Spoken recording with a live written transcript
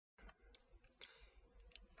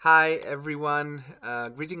Hi everyone,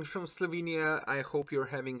 greetings from Slovenia. I hope you're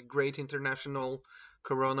having a great international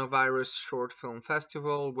coronavirus short film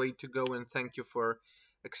festival. Way to go, and thank you for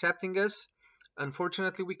accepting us.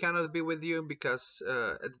 Unfortunately, we cannot be with you because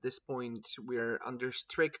at this point we're under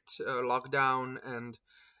strict lockdown and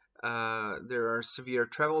there are severe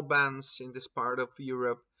travel bans in this part of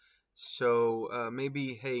Europe. So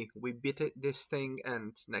maybe, hey, we beat this thing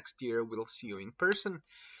and next year we'll see you in person.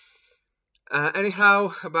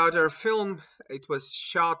 Anyhow, about our film, it was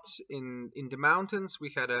shot in the mountains.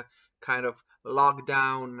 We had a kind of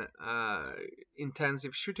lockdown,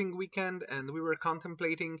 intensive shooting weekend, and we were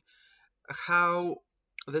contemplating how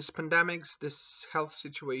this pandemics, this health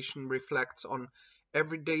situation reflects on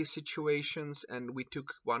everyday situations, and we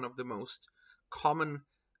took one of the most common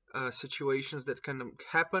situations that can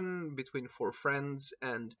happen between four friends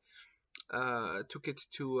and took it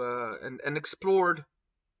to and explored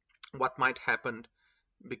what might happen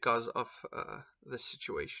because of the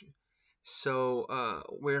situation. So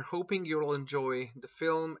we're hoping you'll enjoy the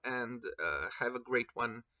film and have a great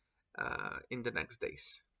one in the next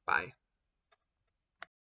days. Bye.